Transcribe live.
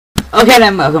Okay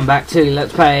then, welcome back to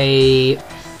Let's Play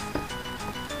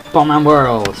Bomberman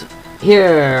World.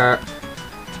 Here,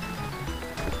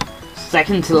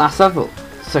 second to last level,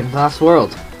 second to last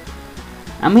world.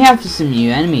 And we have some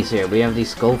new enemies here. We have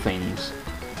these skull things.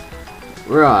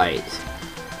 Right.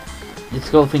 The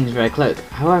skull things are very cloak.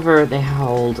 However, they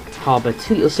harbour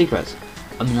two little secrets.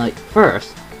 I mean, like,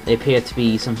 first, they appear to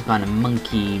be some kind of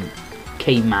monkey,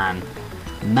 caveman,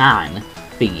 man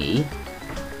thingy.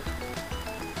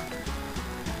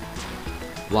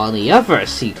 While the other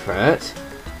secret,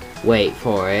 wait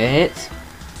for it,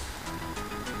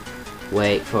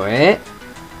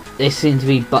 they seem to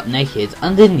be butt naked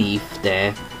underneath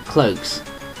their cloaks.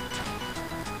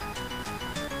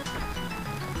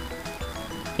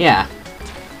 Yeah,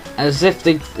 as if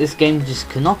this game just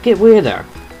cannot get weirder.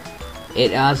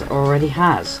 It already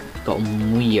has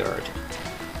gotten weird.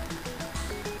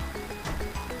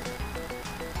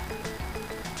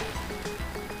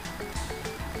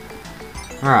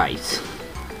 Right.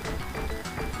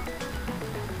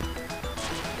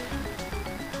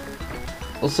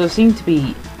 Also, seem to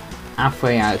be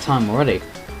halfway out of time already.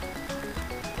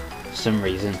 For some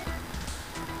reason.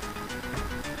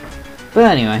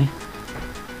 But anyway.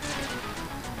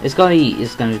 It's going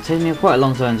to take me quite a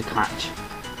long time to catch.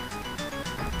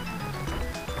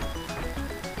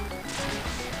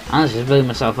 I just blew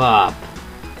myself up.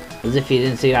 As if you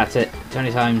didn't see that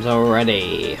 20 times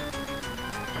already.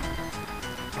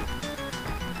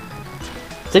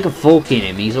 Stick a fork in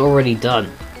him, he's already done.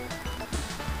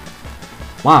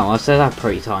 Wow, I said that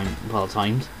pretty well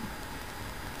timed.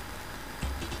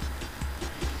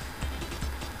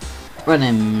 Right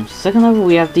then, second level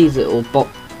we have these little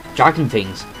dragon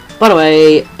things. By the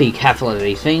way, be careful of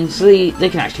these things, they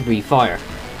can actually breathe fire.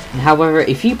 And however,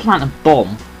 if you plant a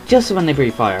bomb just when they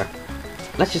breathe fire,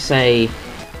 let's just say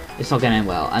it's not going to end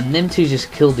well, and them two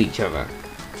just killed each other.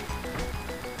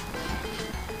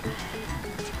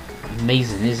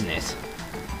 Amazing, isn't it?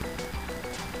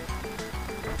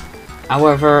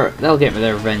 However, they'll get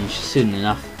their revenge soon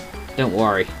enough. Don't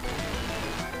worry.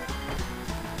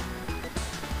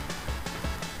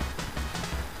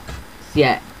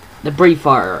 Yeah, the breathe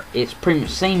fire, it's pretty much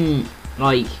the same,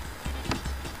 like,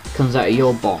 comes out of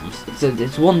your bombs.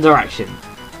 It's one direction,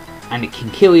 and it can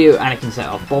kill you, and it can set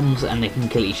off bombs, and they can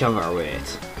kill each other with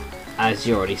it, as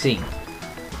you already seen.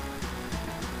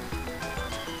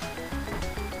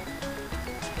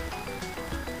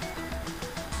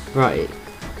 Right.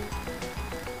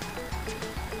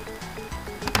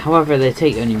 However, they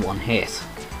take only one hit,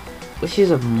 which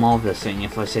is a marvellous thing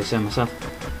if I say so myself.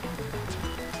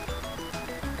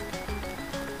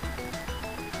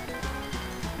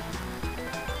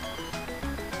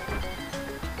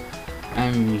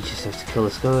 And you just have to kill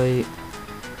this guy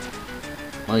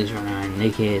while he's running around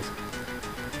naked,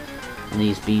 and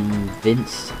he's being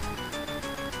convinced.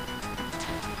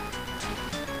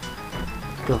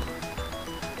 God.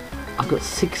 I've got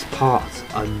 6 parts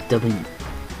I'm dubbing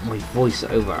my voice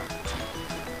over.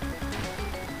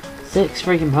 6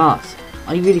 freaking parts.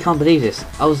 I really can't believe this.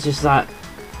 I was just that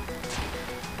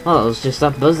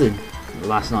buzzing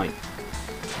last night.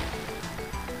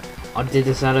 I did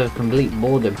this out of complete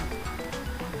boredom.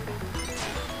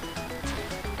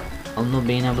 I'm not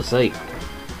being able to sleep.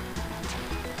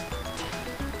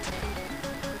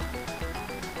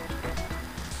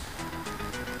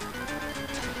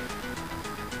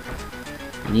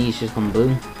 And he's just gone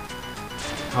boom.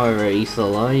 However, he's still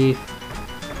alive.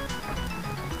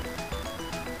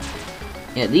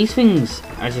 Yeah, these things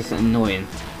are just annoying.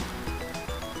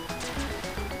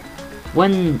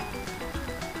 When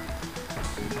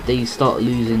they start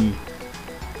losing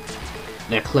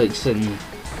their cloaks and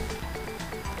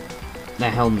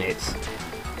their helmets,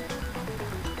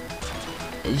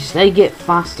 they get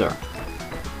faster.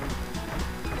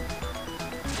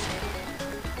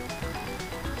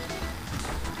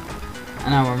 And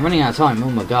now I'm running out of time,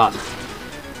 oh my god.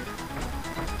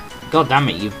 God damn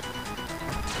it, you.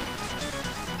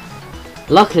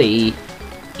 Luckily,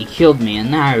 he killed me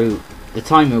and now the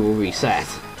timer will reset.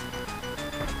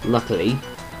 Luckily.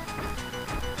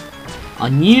 I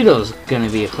knew there was going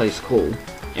to be a close call.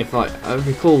 If I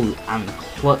recall, and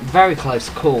very close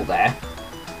call there.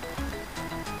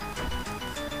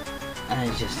 And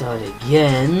it just started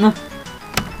again.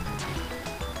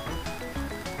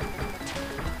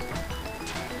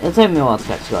 It'll take me a while to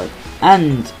catch the guy.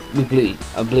 And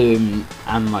I blew him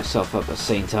and myself up at the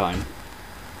same time.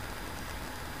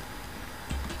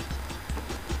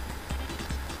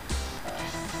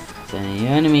 So the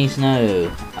enemies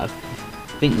know. I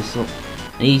think this will.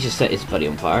 And he just set his buddy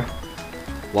on fire.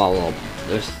 While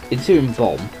the ensuing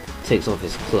bomb takes off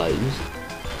his clothes.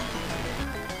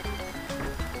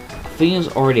 thing is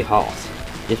already hot.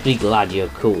 Just be glad you're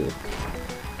cool.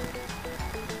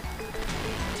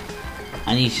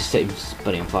 And he's just sitting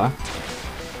spitting fire.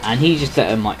 And he just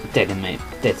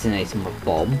detonating my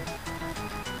bomb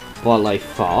while I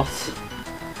fought.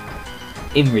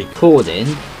 In recording.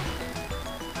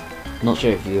 Not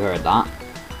sure if you heard that.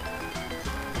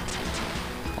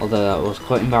 Although that was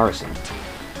quite embarrassing.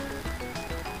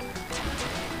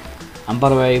 And by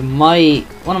the way,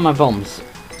 one of my bombs,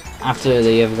 after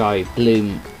the other guy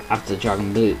after the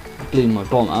dragon blew my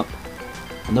bomb up,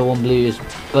 and the one blew his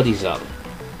buddies up.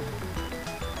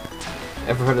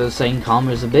 Ever heard of the saying,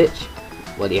 karma's a bitch?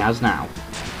 Well, he has now.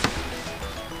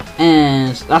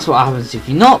 And that's what happens if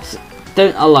you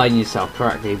don't align yourself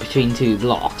correctly between two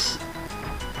blocks.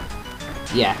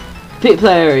 Yeah, computer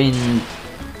player in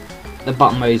the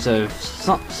bottom modes of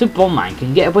Super Bomberman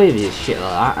can get away with this shit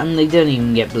like that, and they don't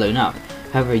even get blown up.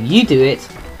 However, you do it,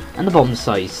 and the bomb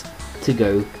decides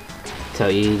to tell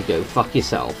you to go fuck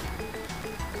yourself.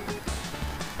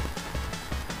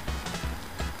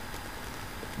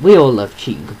 We all love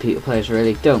cheating computer players,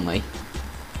 really, don't we?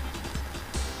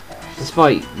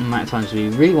 Despite the amount of times we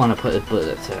really want to put a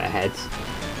bullet to their heads.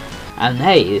 And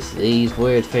hey, it's these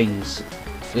weird things.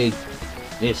 We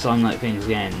slime like things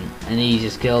again, and he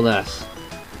just killed us.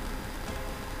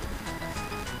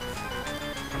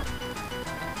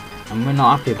 And we're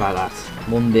not happy about that,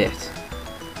 one bit.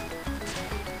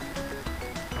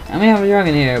 And we have a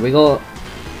dragon here, we got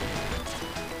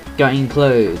Guiding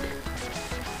Cloak.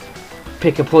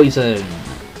 Pick a poison.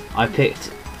 I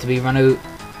picked to be run out,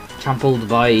 trampled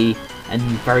by a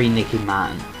very naked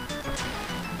man.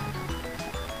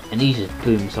 And he just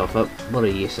blew himself up. What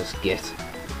a useless git.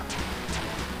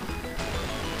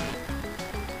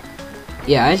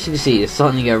 Yeah, as you can see, it's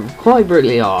starting to get quite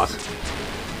brutally hard.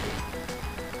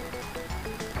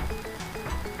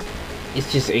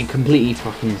 It's just completely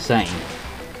fucking insane.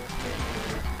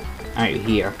 Out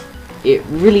here. It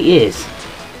really is.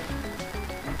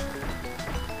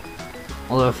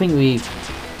 Although I think we've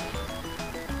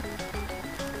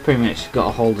pretty much got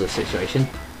a hold of the situation.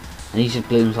 And he just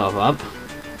blew himself up.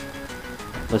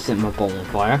 By setting my bomb on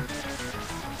fire.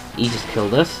 He just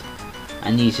killed us.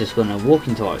 And he's just gonna walk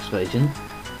into our explosion.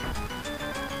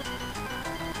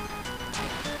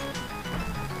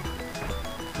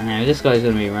 And now this guy's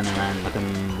gonna be running around like a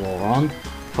moron.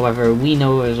 However, we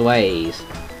know his ways.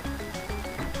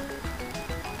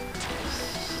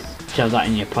 Shove that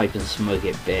in your pipe and smoke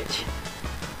it, bitch.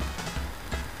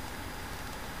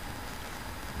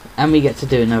 And we get to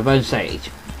do another bonus stage.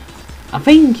 I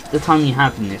think the time you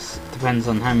have in this depends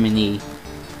on how many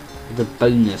the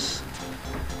bonus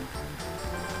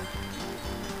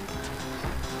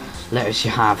letters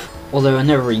you have. Although I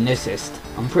never really noticed.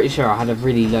 I'm pretty sure I had a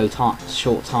really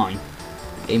short time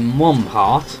in one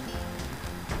part.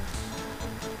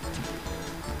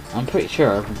 I'm pretty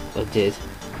sure I did.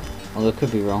 Although I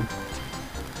could be wrong.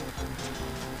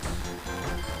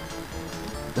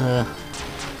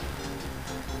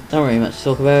 Not really much to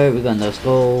talk about. We've got another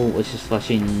skull which is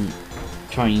flashing,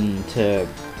 trying to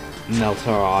melt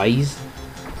our eyes,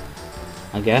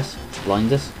 I guess,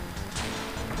 blind us.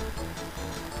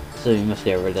 So we must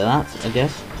get rid of that, I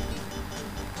guess.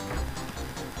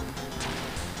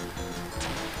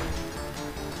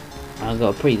 I've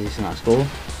got a pretty decent score.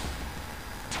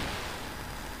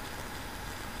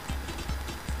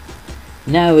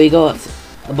 Now we got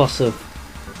a boss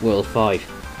of World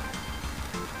 5.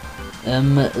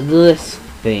 This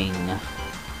thing.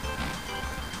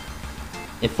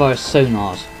 It fires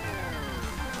sonars.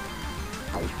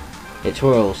 It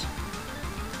twirls.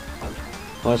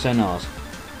 Fires sonars.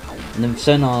 And the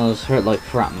sonars hurt like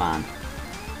crap, man.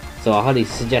 So I highly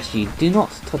suggest you do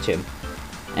not touch him.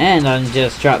 And I'm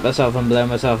just trapped myself and blow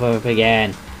myself up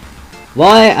again.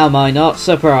 Why am I not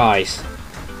surprised?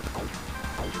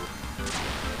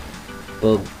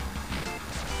 Bug.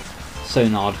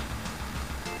 Sonar.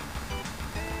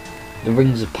 The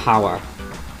rings of power.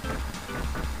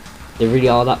 They really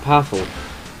are that powerful.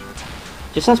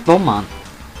 Just ask Bomberman.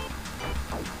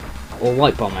 Or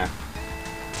White Bomber.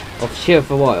 Or Sheriff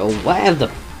for White, or whatever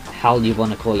the hell you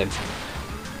want to call him.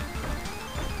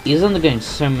 He's undergoing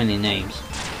so many names.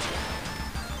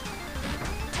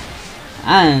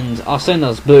 And our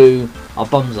sonars blew our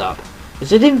bombs up.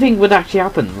 Which I didn't think would actually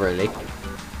happen, really.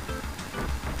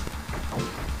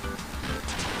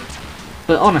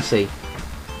 But honestly.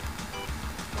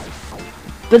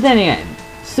 But then again,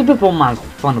 Super Bomberman's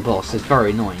final boss is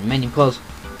very annoying, mainly because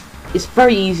it's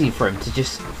very easy for him to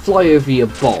just fly over your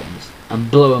bombs and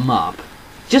blow them up.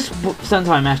 Just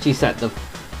sometimes actually set the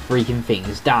freaking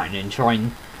things down and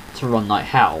trying to run like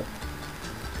hell.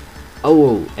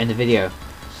 Oh, end the video.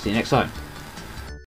 See you next time.